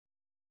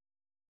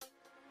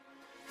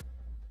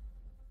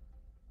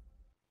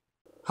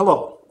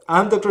Hello,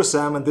 I'm Dr.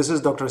 Sam and this is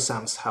Dr.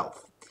 Sam's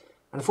Health.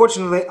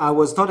 Unfortunately, I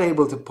was not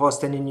able to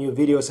post any new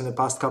videos in the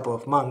past couple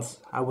of months.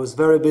 I was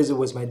very busy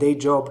with my day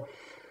job.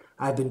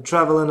 I've been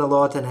traveling a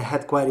lot and I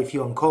had quite a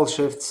few on-call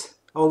shifts.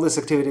 All these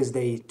activities,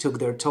 they took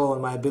their toll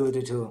on my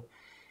ability to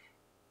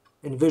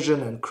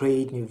envision and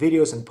create new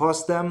videos and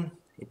post them.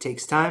 It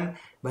takes time,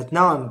 but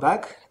now I'm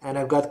back and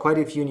I've got quite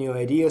a few new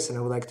ideas and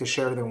I would like to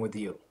share them with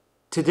you.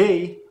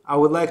 Today, I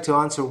would like to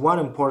answer one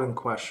important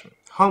question.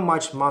 How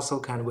much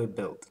muscle can we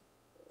build?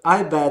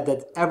 I bet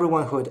that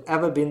everyone who had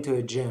ever been to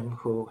a gym,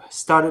 who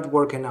started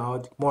working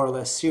out more or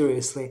less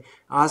seriously,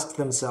 asked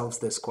themselves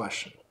this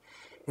question.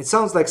 It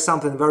sounds like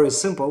something very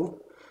simple,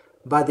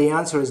 but the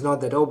answer is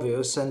not that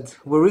obvious, and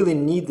we really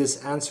need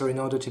this answer in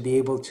order to be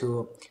able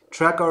to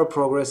track our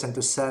progress and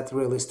to set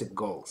realistic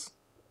goals.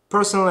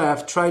 Personally,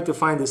 I've tried to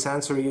find this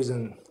answer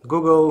using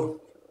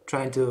Google,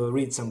 trying to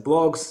read some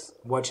blogs,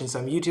 watching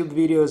some YouTube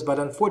videos, but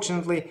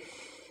unfortunately,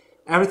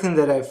 everything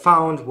that I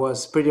found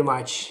was pretty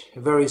much a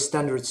very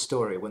standard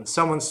story. When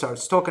someone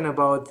starts talking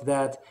about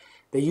that,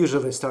 they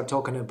usually start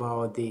talking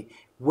about the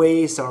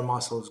ways our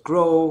muscles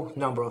grow,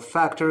 number of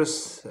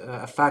factors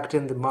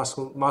affecting the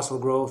muscle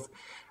growth,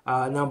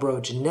 number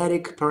of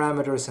genetic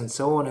parameters, and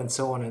so on and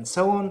so on and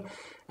so on.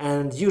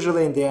 And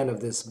usually in the end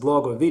of this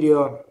blog or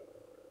video,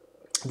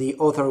 the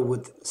author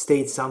would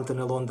state something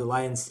along the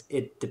lines,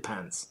 "It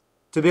depends."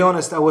 To be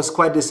honest, I was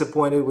quite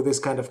disappointed with this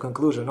kind of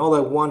conclusion. All I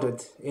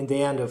wanted in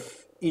the end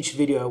of each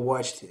video I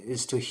watched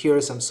is to hear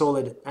some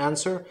solid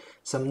answer,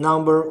 some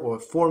number or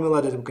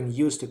formula that we can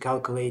use to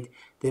calculate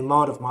the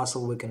amount of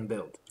muscle we can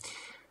build.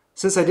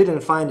 Since I didn't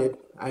find it,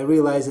 I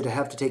realized that I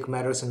have to take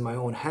matters in my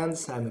own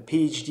hands. I'm a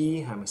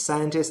PhD, I'm a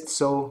scientist,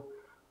 so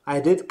I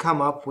did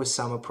come up with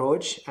some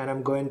approach, and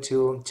I'm going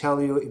to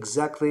tell you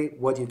exactly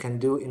what you can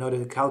do in order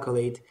to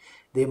calculate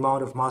the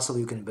amount of muscle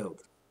you can build.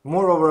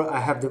 Moreover,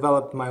 I have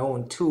developed my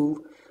own tool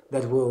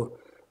that will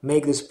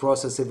make this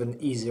process even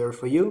easier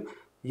for you.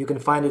 You can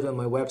find it on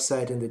my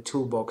website in the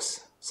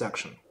toolbox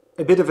section.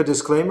 A bit of a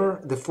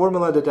disclaimer, the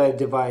formula that I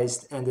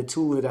devised and the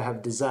tool that I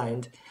have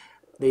designed,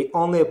 they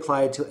only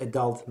apply to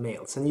adult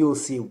males, and you will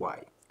see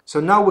why. So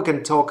now we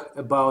can talk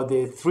about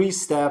the 3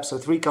 steps or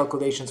 3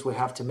 calculations we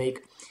have to make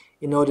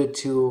in order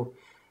to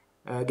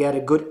get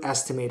a good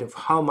estimate of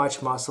how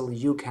much muscle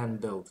you can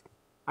build.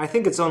 I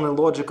think it's only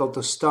logical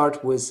to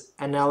start with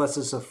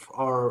analysis of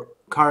our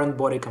current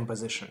body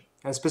composition.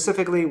 And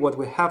specifically, what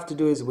we have to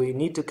do is we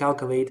need to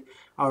calculate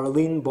our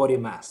lean body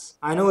mass.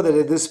 I know that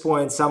at this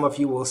point, some of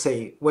you will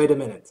say, wait a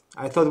minute,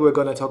 I thought we were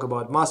going to talk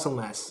about muscle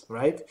mass,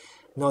 right?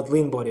 Not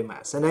lean body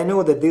mass. And I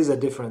know that these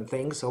are different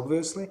things,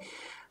 obviously.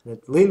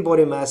 That lean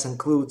body mass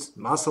includes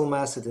muscle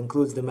mass, it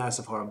includes the mass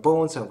of our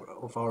bones,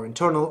 of our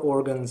internal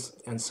organs,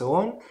 and so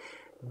on.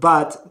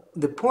 But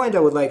the point I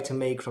would like to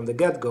make from the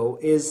get-go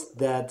is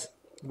that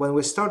when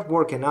we start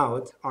working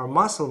out, our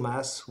muscle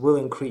mass will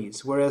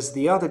increase, whereas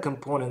the other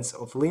components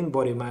of lean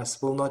body mass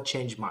will not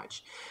change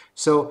much.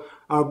 So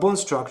our bone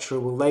structure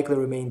will likely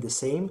remain the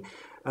same.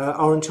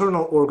 Our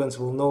internal organs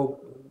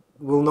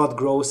will not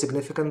grow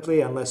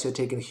significantly unless you're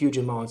taking huge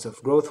amounts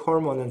of growth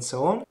hormone and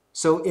so on.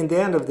 So in the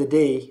end of the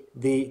day,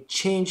 the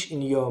change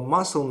in your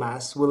muscle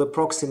mass will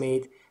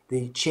approximate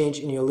the change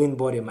in your lean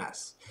body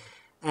mass.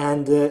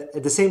 And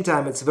at the same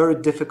time, it's very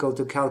difficult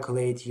to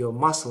calculate your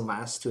muscle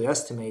mass, to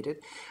estimate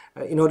it.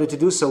 In order to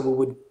do so, we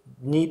would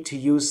need to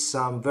use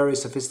some very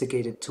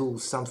sophisticated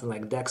tools, something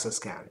like DEXA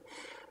scan.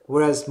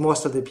 Whereas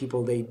most of the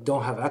people, they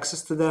don't have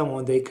access to them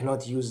or they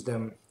cannot use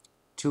them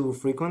too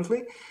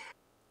frequently.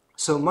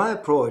 So my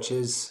approach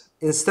is,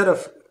 instead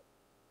of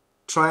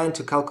trying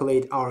to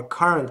calculate our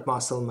current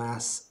muscle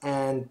mass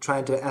and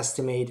trying to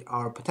estimate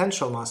our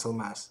potential muscle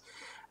mass,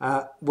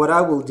 what I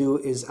will do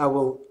is I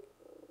will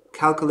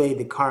calculate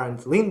the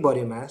current lean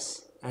body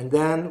mass, and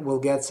then we'll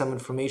get some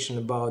information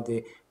about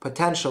the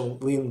potential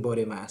lean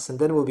body mass, and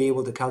then we'll be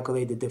able to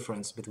calculate the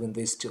difference between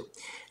these two.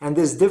 And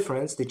this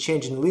difference, the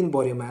change in lean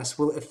body mass,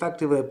 will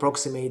effectively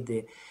approximate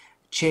the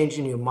change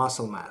in your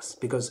muscle mass,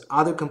 because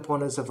other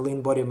components of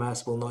lean body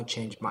mass will not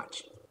change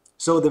much.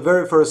 So the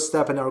very first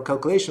step in our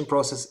calculation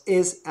process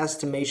is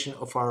estimation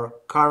of our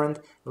current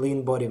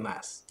lean body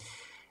mass.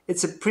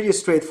 It's a pretty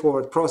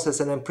straightforward process,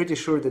 and I'm pretty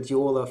sure that you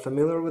all are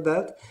familiar with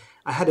that.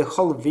 I had a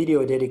whole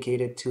video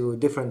dedicated to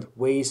different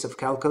ways of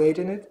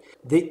calculating it.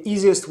 The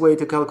easiest way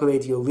to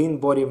calculate your lean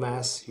body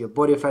mass, your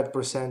body fat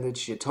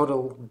percentage, your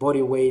total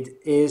body weight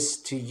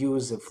is to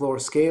use a floor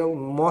scale.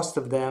 Most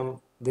of them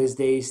these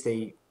days,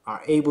 they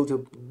are able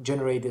to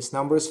generate these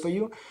numbers for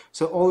you.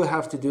 So all you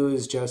have to do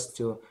is just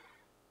to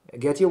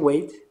get your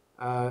weight,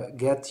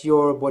 get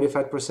your body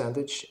fat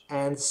percentage,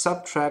 and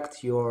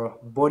subtract your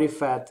body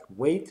fat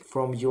weight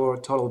from your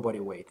total body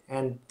weight.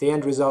 And the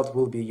end result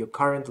will be your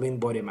current lean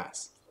body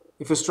mass.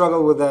 If you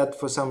struggle with that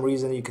for some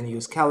reason, you can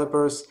use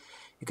calipers,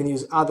 you can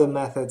use other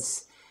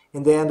methods.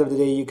 In the end of the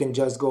day, you can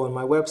just go on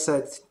my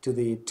website to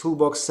the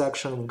toolbox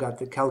section. We've got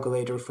the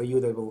calculator for you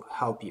that will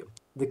help you.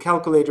 The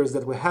calculators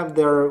that we have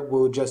there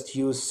will just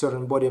use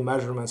certain body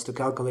measurements to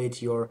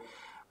calculate your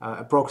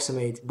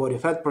approximate body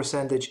fat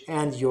percentage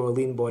and your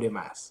lean body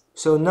mass.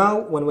 So now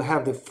when we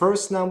have the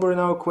first number in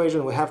our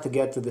equation, we have to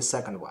get to the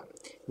second one,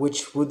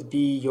 which would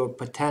be your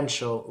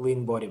potential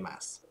lean body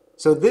mass.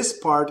 So this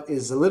part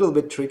is a little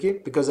bit tricky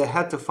because I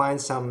had to find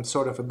some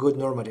sort of a good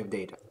normative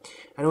data.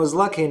 And I was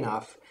lucky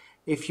enough,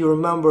 if you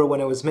remember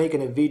when I was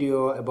making a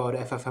video about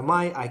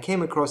FFMI, I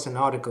came across an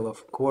article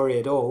of Quarry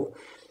et al.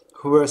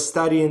 Who were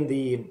studying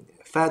the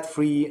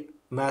fat-free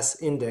mass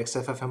index,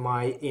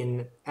 FFMI,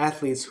 in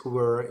athletes who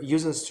were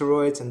using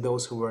steroids and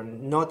those who were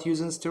not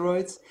using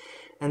steroids,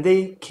 and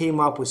they came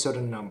up with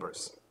certain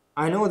numbers.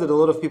 I know that a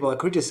lot of people are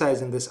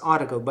criticizing this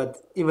article, but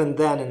even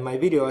then in my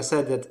video I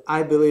said that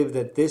I believe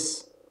that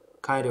this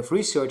kind of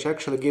research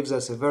actually gives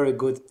us a very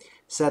good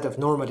set of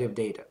normative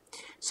data.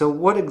 So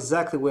what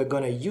exactly we're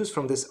going to use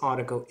from this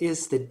article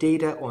is the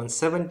data on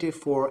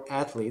 74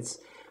 athletes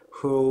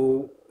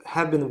who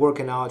have been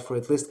working out for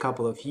at least a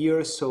couple of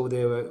years, so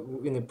they were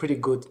in a pretty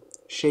good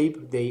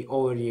shape. They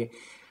already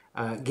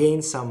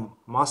gained some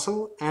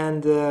muscle,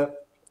 and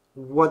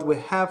what we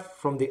have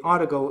from the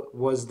article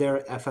was their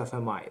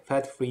FFMI,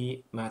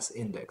 fat-free mass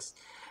index,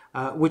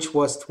 which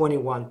was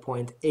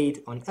 21.8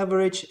 on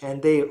average,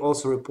 and they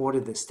also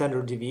reported the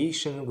standard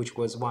deviation, which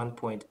was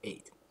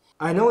 1.8.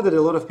 I know that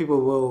a lot of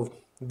people will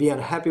be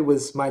unhappy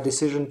with my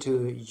decision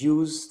to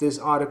use this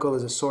article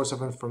as a source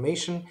of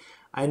information.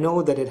 I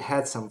know that it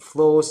had some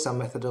flaws, some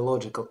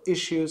methodological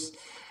issues,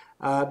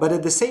 but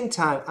at the same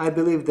time, I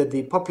believe that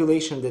the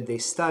population that they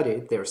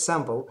studied, their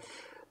sample,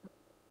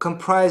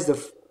 comprised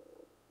of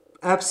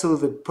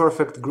absolutely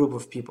perfect group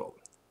of people.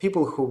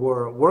 People who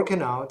were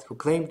working out, who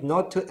claimed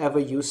not to ever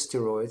use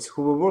steroids,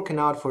 who were working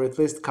out for at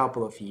least a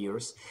couple of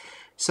years.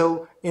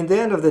 So in the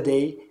end of the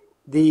day,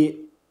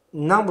 the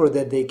number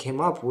that they came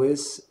up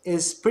with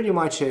is pretty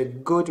much a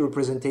good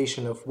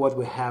representation of what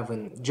we have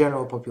in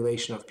general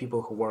population of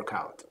people who work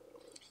out.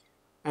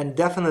 And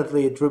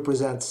definitely it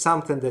represents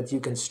something that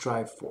you can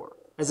strive for.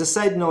 As a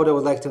side note, I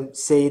would like to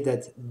say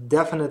that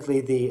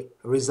definitely the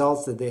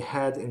results that they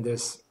had in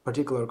this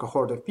particular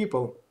cohort of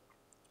people,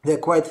 they're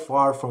quite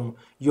far from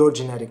your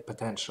genetic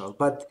potential.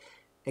 But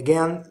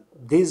again,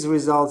 these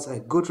results are a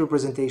good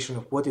representation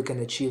of what you can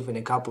achieve in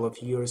a couple of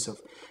years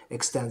of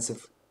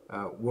extensive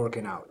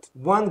working out.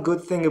 One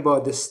good thing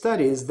about this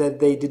study is that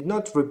they did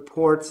not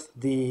report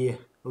the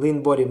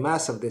lean body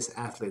mass of these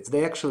athletes.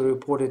 They actually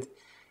reported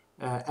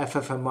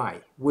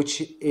FFMI,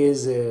 which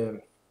is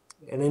an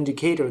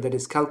indicator that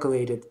is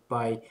calculated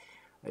by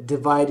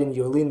dividing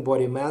your lean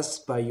body mass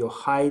by your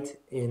height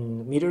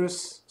in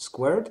meters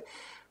squared.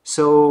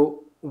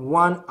 So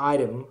one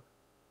item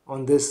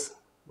on this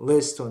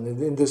list,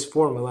 in this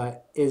formula,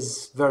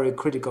 is very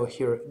critical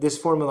here. This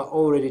formula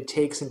already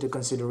takes into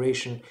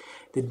consideration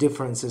the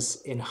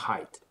differences in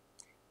height.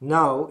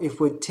 Now, if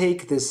we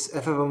take this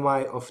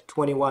FFMI of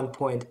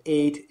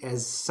 21.8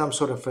 as some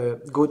sort of a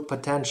good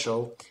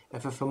potential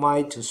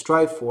FFMI to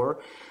strive for,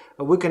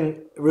 we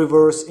can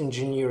reverse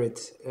engineer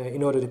it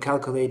in order to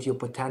calculate your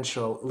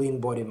potential lean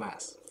body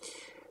mass,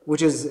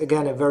 which is,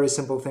 again, a very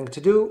simple thing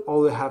to do.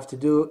 All you have to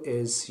do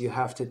is you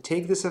have to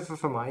take this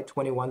FFMI,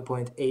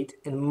 21.8,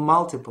 and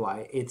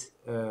multiply it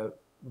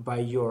by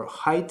your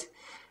height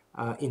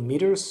in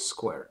meters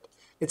squared.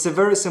 It's a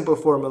very simple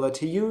formula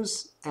to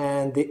use,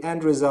 and the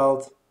end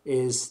result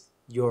is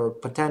your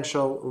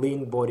potential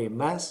lean body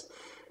mass,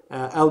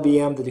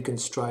 LBM, that you can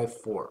strive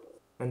for.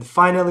 And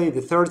finally,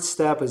 the third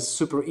step is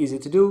super easy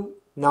to do.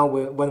 Now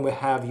when we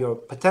have your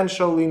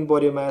potential lean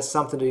body mass,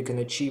 something that you can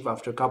achieve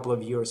after a couple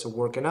of years of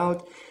working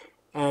out,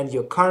 and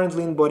your current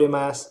lean body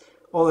mass,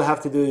 all you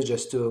have to do is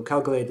just to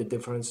calculate the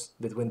difference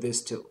between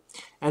these two.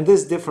 And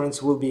this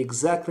difference will be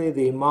exactly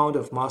the amount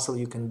of muscle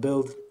you can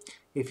build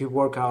if you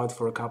work out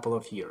for a couple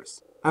of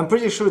years. I'm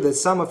pretty sure that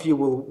some of you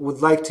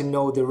would like to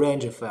know the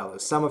range of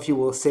values. Some of you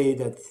will say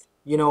that,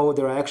 you know,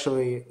 there are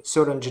actually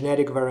certain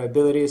genetic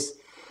variabilities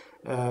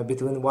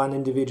between one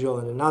individual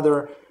and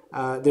another.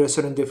 There are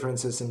certain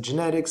differences in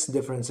genetics,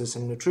 differences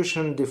in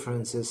nutrition,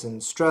 differences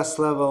in stress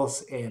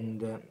levels,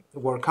 in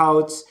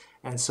workouts,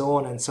 and so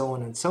on and so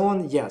on and so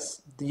on.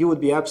 Yes, you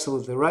would be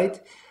absolutely right.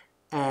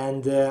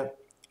 And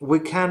we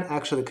can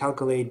actually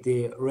calculate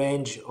the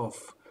range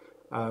of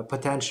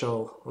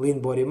potential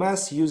lean body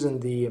mass using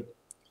the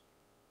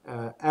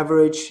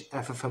average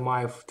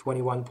FFMI of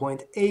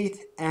 21.8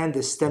 and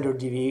the standard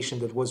deviation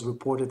that was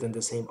reported in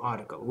the same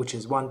article, which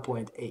is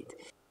 1.8.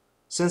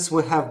 Since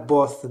we have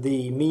both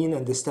the mean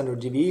and the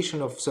standard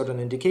deviation of certain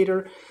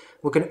indicator,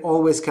 we can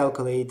always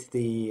calculate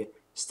the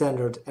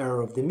standard error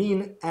of the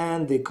mean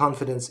and the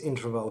confidence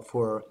interval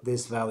for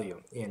this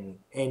value in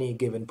any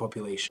given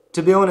population.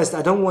 To be honest,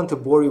 I don't want to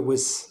bore you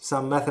with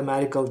some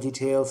mathematical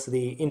details,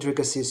 the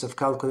intricacies of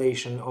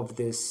calculation of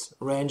this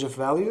range of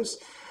values.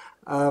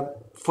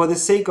 For the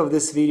sake of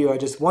this video, I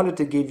just wanted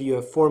to give you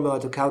a formula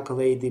to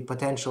calculate the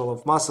potential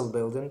of muscle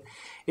building.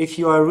 If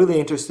you are really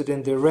interested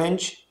in the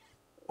range,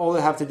 all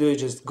you have to do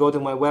is just go to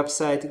my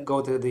website,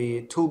 go to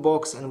the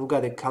toolbox, and we've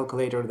got a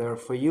calculator there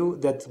for you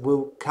that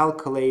will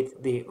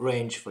calculate the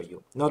range for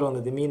you. Not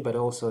only the mean, but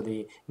also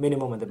the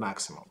minimum and the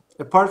maximum.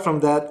 Apart from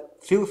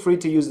that, feel free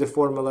to use the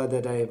formula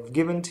that I've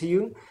given to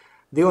you.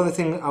 The only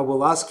thing I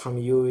will ask from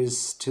you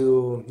is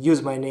to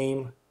use my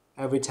name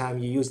every time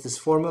you use this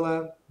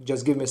formula.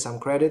 Just give me some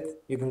credit.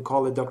 You can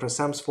call it Dr.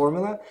 Sam's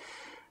formula.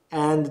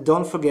 And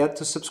don't forget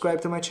to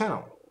subscribe to my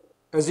channel.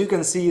 As you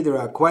can see, there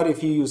are quite a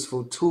few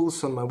useful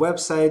tools on my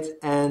website,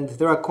 and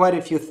there are quite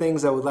a few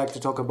things I would like to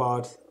talk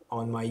about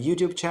on my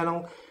YouTube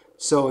channel.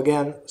 So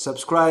again,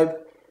 subscribe,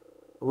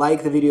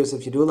 like the videos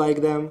if you do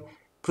like them.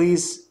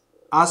 Please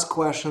ask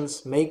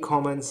questions, make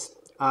comments.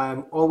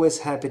 I'm always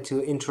happy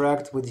to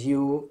interact with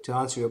you, to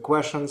answer your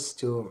questions,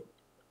 to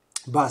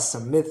bust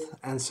some myth,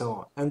 and so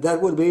on. And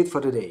that would be it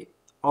for today.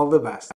 All the best.